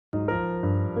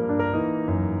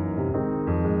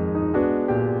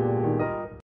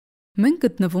Մենք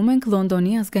գտնվում ենք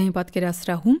Լոնդոնի ազգային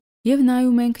պատկերասրահում և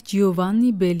նայում ենք Ջիովաննի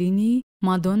Բելինիի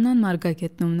Մադոննան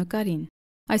մարգագետնում նկարին։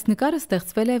 Այս նկարը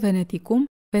ստեղծվել է Վենետիկում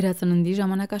վերածննդի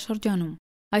ժամանակաշրջանում։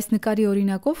 Այս նկարի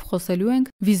օրինակով խոսելու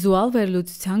ենք վիզուալ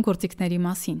վերլուծության գործիքների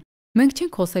մասին։ Մենք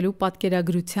չենք խոսելու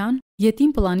պատկերագրության,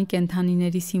 ետին պլանի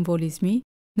կենդանիների սիմվոլիզմի,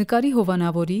 նկարի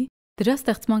հովանավորի, դրա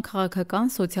ստեղծման քաղաքական,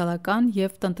 սոցիալական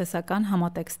և տնտեսական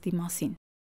համատեքստի մասին։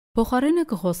 Փոխարենը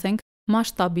կխոսենք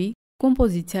մասշտաբի,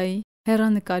 կոմպոզիցիայի,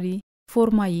 հեռանկարի,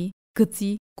 ֆորմայի,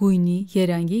 գծի, գույնի,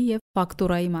 երանգի և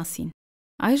ֆակտուրայի մասին։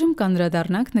 Այժմ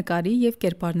կանդրադառնանք նկարի և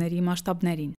կերպարների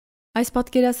մասշտաբներին։ Այս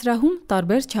պատկերասրահում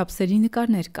տարբեր չափսերի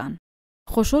նկարներ կան՝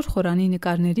 խոշոր խորանի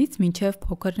նկարներից մինչև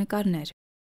փոքր նկարներ։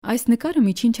 Այս նկարը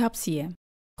միջին չափսի է։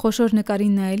 Խոշոր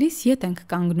նկարին նայելիս ետ ենք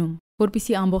կանգնում,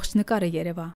 որպեսզի ամբողջ նկարը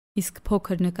երևա, իսկ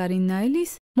փոքր նկարին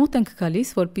նայելիս մոտ ենք գալիս,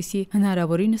 որպեսզի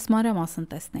հնարավորինս մանրամասն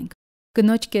տեսնենք։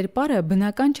 Կնոջ կերպարը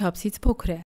բնական չափսից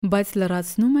փոքր է, բայց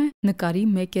լրացնում է նկարի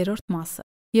 1/3 մասը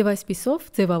և այսպիսով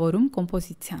ձևավորում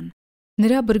կոմպոզիցիան։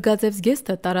 Նրա բրգաձև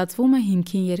զգեստը տարածվում է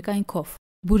հիմքին երկայնքով։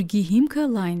 Բուրգի հիմքը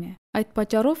լայն է, այդ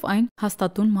պատճառով այն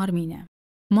հաստատուն մարմին է։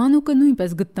 Մանուկը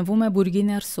նույնպես գտնվում է բուրգի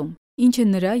ներսում, ինչը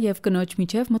նրա և կնոջ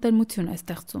միջև մտերմություն է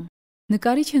ստեղծում։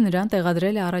 Նկարիչը նրան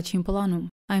տեղադրել է առաջին պլանում,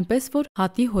 այնպես որ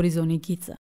հատի հորիզոնի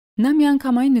գիծը։ Նա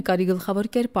միանգամայն նկարի գլխավոր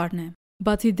կերպարն է։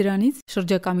 Բացի դրանից,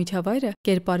 շրջակա միջավայրը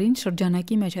կերպարին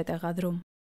շրջանակի մեջ է տեղադրում։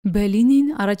 Բելինին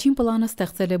առաջին պլանը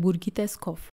ստեղծել է բուրգի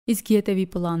տեսքով, իսկ ետևի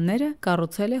պլանները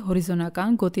կառուցել է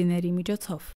հորիզոնական գոտիների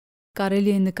միջոցով։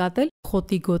 Կարելի է նկատել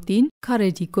խոտի գոտին,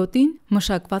 քարերի գոտին,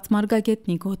 մշակված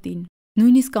մարգագետնի գոտին։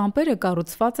 Նույնիսկ ամպերը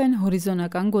կառուցված են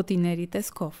հորիզոնական գոտիների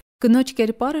տեսքով։ Կնոջ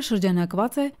կերպարը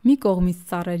շրջանակված է մի կողմից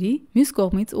ծառերի, մյուս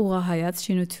կողմից ուղղահայաց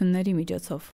շինությունների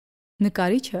միջոցով։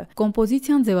 Նկարիչը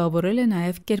կոմպոզիցիան ձևավորել է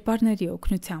նաև կերպարների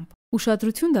օգնությամբ։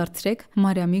 Ուշադրություն դարձրեք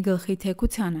Մարիամի գլխի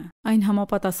թեքությանը, այն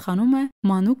համապատասխանում է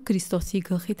մանուկ Քրիստոսի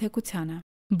գլխի թեքությանը։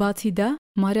 Բացի դա,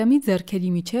 Մարիամի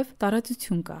ձեռքերի միջև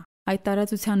տարածություն կա։ Այդ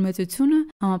տարածության մեծությունը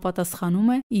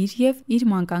համապատասխանում է իր և իր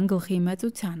մանկան գլխի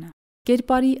մեծությանը։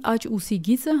 Կերպարի աջ ուսի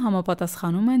գիծը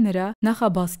համապատասխանում է նրա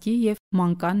նախաբասկի և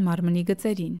մանկան մարմնի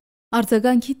գծերին։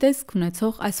 Արձագանքի տեսք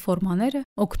ունեցող այս ֆորմաները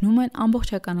օգնում են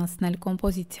ամբողջականացնել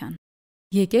կոմպոզիցիան։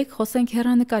 Եկեք խոսենք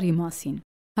հեռանկարի մասին։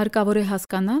 Հարկավոր է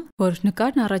հասկանալ, որ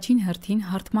նկարն առաջին հերթին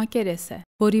հարթ մակերես է,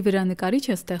 որի վրա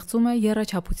նկարիչը ստեղծում է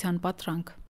եռաչափության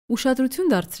պատրանք։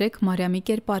 Ուշադրություն դարձրեք Մարիամի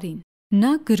կերպարին։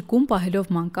 Նա գրկում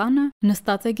պահելով մանկանը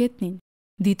նստած է գետնին։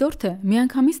 Դիտորդը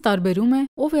միանգամից տարբերում է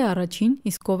ով է առաջին,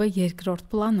 իսկ ով է երկրորդ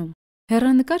պլանում։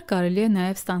 Հեռանկար կարելի է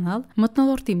նաև ստանալ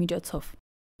մթնոլորտի միջոցով։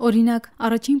 Օրինակ,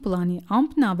 առաջին պլանի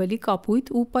ամպն ավելի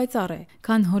կապույտ ու պայծառ է,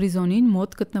 քան հորիզոնին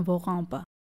մոտ գտնվող ամպը։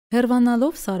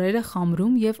 Հեռվանալով սարերը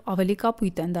խամրում և ավելի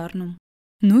կապույտ են դառնում։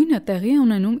 Նույնը տեղի է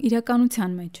ունենում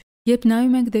իրականության մեջ։ Երբ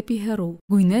նայում ենք դեպի հեռու,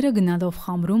 գույները գնալով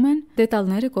խամրում են,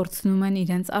 դետալները կորցնում են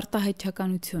իրենց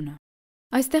արտահայտչականությունը։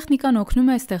 Այս տեխնիկան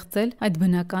օգնում է ստեղծել այդ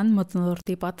բնական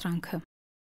մթնոլորտի պատրանքը։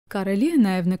 Կարելի է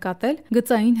նաև նկատել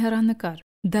գծային հեռանկար։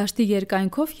 Դաշտի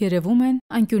երկայնքով երևում են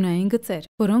անկյունային գծեր,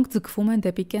 որոնք ձգվում են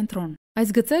դեպի կենտրոն։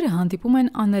 Այս գծերը հանդիպում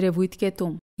են աներևույթ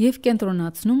կետում և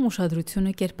կենտրոնացնում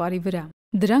ուշադրությունը կերպարի վրա։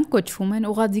 Դրանք կոչվում են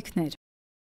ուղղաձիգներ։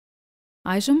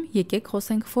 Այժմ եկեք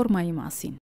խոսենք ֆորմայի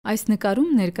մասին։ Այս նկարում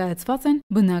ներկայացված են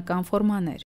բնական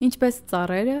ֆորմաներ, ինչպես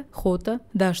ծառերը, խոտը,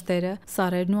 դաշտերը,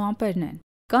 սարերն ու ամպերն են։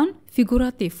 Կան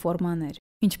ֆիգուրատիվ ֆորմաներ,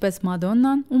 ինչպես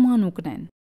Մադոննան ու մանուկն են։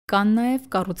 Կան նաև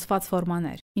կառուցված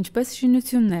ֆորմաներ, ինչպես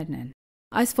շինություններն են։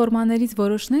 Այս ֆորմաներից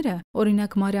որոշները,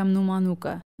 օրինակ Մարիամն ու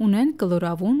մանուկը, ունեն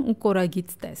կլորավուն ու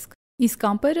կորագիծ տեսք, իսկ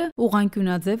ամպերը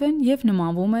ուղղանկյունաձև են և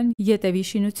նմանվում են ետևի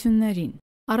շինություններին։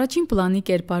 Առաջին պլանի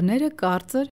կերպարները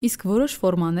կարծր, իսկ որոշ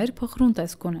ֆորմաներ փխրուն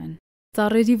տեսք ունեն։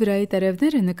 Ծառերի վրայի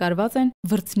տերևները նկարված են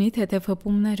վրձնի թեթև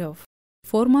հպումներով։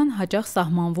 Ֆորման հաճախ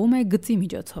սահմանվում է գծի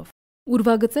միջոցով։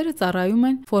 Ուրվագծերը ծառայում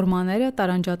են ֆորմաները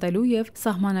տարանջատելու և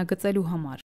սահմանագծելու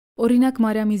համար։ Օրինակ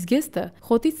Մարիամի զգեստը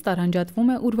խոտից տարանջատվում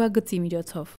է ուրվագծի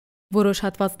միջոցով։ Որոշ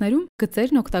հատվածներում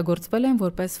գծերն օգտագործվել են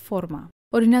որպես ֆորմա։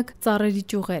 Օրինակ ծառերի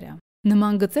ճյուղերը։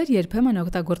 Նման գծեր երբեմն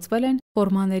օգտագործվել են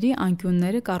ֆորմաների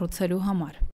անկյունները կառուցելու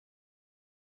համար։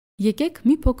 Եկեք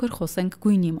մի փոքր խոսենք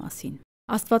գույնի մասին։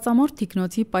 Աստվածամոր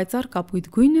թիկնոցի պայծառ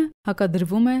կապույտ գույնը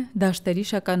հակադրվում է դաշտերի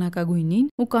շագանակագույնին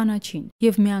ու կանաչին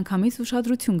և միանգամից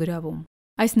ուշադրություն գրավում։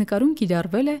 Այս նկարում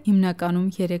կիրառվել է հիմնականում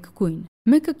 3 գույն։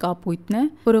 Մեկը կապույտն է,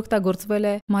 որ օգտագործվել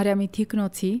է Մարիամի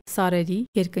թիկնոցի, սարերի,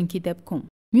 երկնքի դեպքում։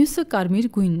 Մյուսը կարմիր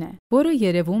գույնն է, որը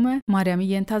երևում է Մարիամի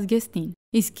ենթազգեստին,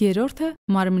 իսկ երրորդը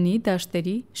մարմնի,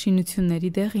 դաշտերի, շինությունների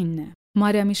դեղինն է։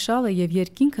 Մարիամի շալը և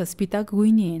երկինքը սպիտակ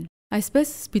գույնի են։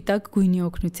 Այսպես սպիտակ գույնի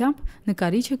օգնությամբ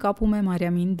նկարիչը կապում է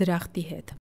Մարիամին դրախտի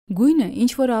հետ։ Գույնը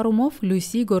ինչ-որ առումով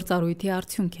լույսի գործառույթի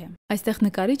արդյունք է։ Այստեղ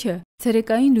նկարիչը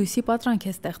ցերեկային լույսի պատրանք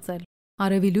է ստեղծել։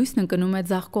 Արևի լույսն ընկնում է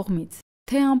ձախ կողմից։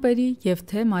 Թե ամպերի եւ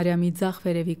թե Մարիամի ձախ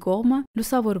վերևի կողմը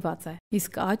լուսավորված է,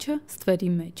 իսկ աչը ստվերի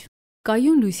մեջ։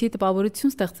 Կայուն լույսի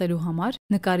տպավորություն ստեղծելու համար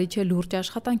նկարիչը լուրջ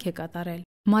աշխատանք է կատարել։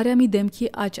 Մարիամի դեմքի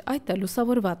աջ այտը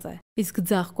լուսավորված է, իսկ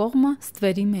ձախ կողմը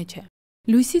ստվերի մեջ է։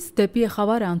 Լույսից դեպի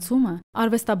խավար անցումը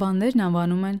արվեստաբաններն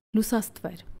անվանում են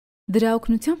լուսաստվեր։ Դրա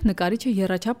օգնությամբ նկարիչը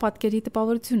եռաչափ պատկերի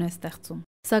տպավորություն է ստեղծում,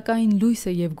 սակայն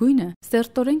լույսը եւ գույնը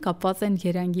սերտորեն կապված են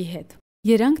երանգի հետ։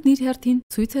 Երանգն իր հերթին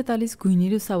ցույց է տալիս գույնի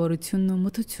լուսավորությունն ու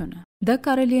մթությունը։ Դա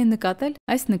կարելի է նկատել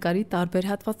այս նկարի տարբեր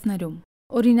հատվածներում։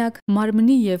 Օրինակ,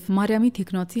 մարմնի եւ Մարիամի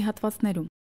թիկնոցի հատվածներում։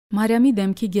 Մարիամի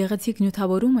դեմքի գեղեցիկ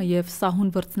նյութավորումը եւ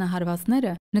սահուն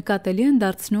վրձնահարվածները նկատելի են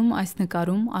դարձնում այս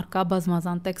նկարում առկա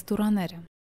բազմազան տեքստուրաները։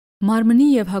 Մարմնի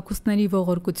եւ հագուստների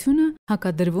ողորկությունը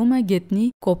հակադրվում է գետնի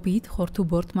կոպիտ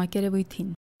խորթուբորդ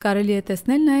մակերևույթին։ Կարելի է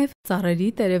տեսնել նաեւ ծառերի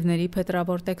տերևների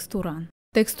փետրավոր տեքստուրան։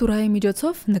 Տեքստուրայի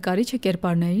միջոցով նկարիչը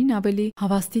կերպարներին ավելի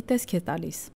հավաստի տեսք է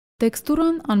տալիս։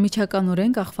 Տեքստուրան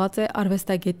անմիջականորեն կախված է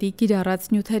արվեստագետի կիրառած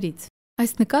նյութերից։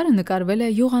 Այս նկարը նկարվել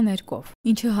է յուղաներկով,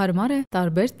 ինչը հարմար է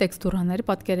տարբեր տեքստուրաներ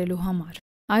պատկերելու համար։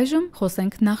 Այժմ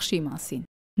խոսենք նախշի մասին։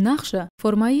 Նախշը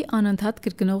ֆորմայի անընդհատ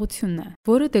կրկնողությունն է,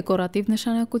 որը դեկորատիվ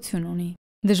նշանակություն ունի։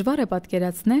 Դժվար է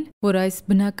պատկերացնել, որ այս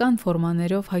բնական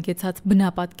ֆորմաներով հագեցած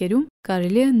բնապատկերում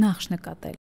կարելի է նախշ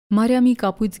նկատել։ Մարիամի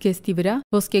կապույտ զգեստի վրա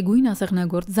ոսկեգույն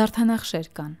ասեղնագործ զարդանախշեր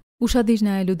կան։ Ուշադիր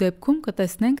նայելու դեպքում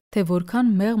կտեսնենք, թե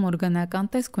որքան մեղմ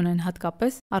օրգանական տեսք ունեն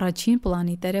հատկապես առաջին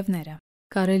պլանի տերևները։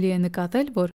 Կարելի է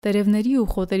նկատել, որ տերևների ու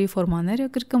խոտերի ֆորմաները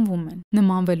կրկնվում են,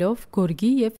 նմանվելով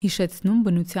գորգի եւ հիշեցնում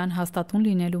բնության հաստատուն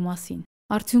լինելու մասին։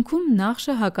 Արդյունքում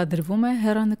նախշը հակադրվում է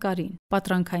հեռանկարին,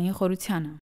 պատրանքային խորությանը։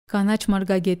 Կանաչ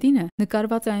մարգագետինը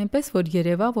նկարված է այնպես, որ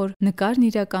երևա, որ նկարն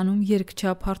իրականում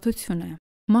երկչափ հարթություն է։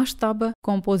 Մասշտաբը,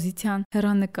 կոմպոզիցիան,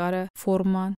 հեռանկարը,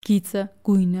 ֆորման, գիծը,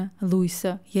 գույնը,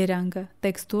 լույսը, երանգը,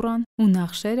 տեքստուրան ու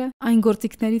նախշերը այն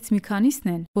գործիքներից մի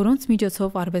քանիսն են, որոնց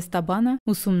միջոցով արվեստաբանը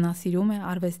ուսումնասիրում է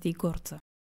արվեստի գործը։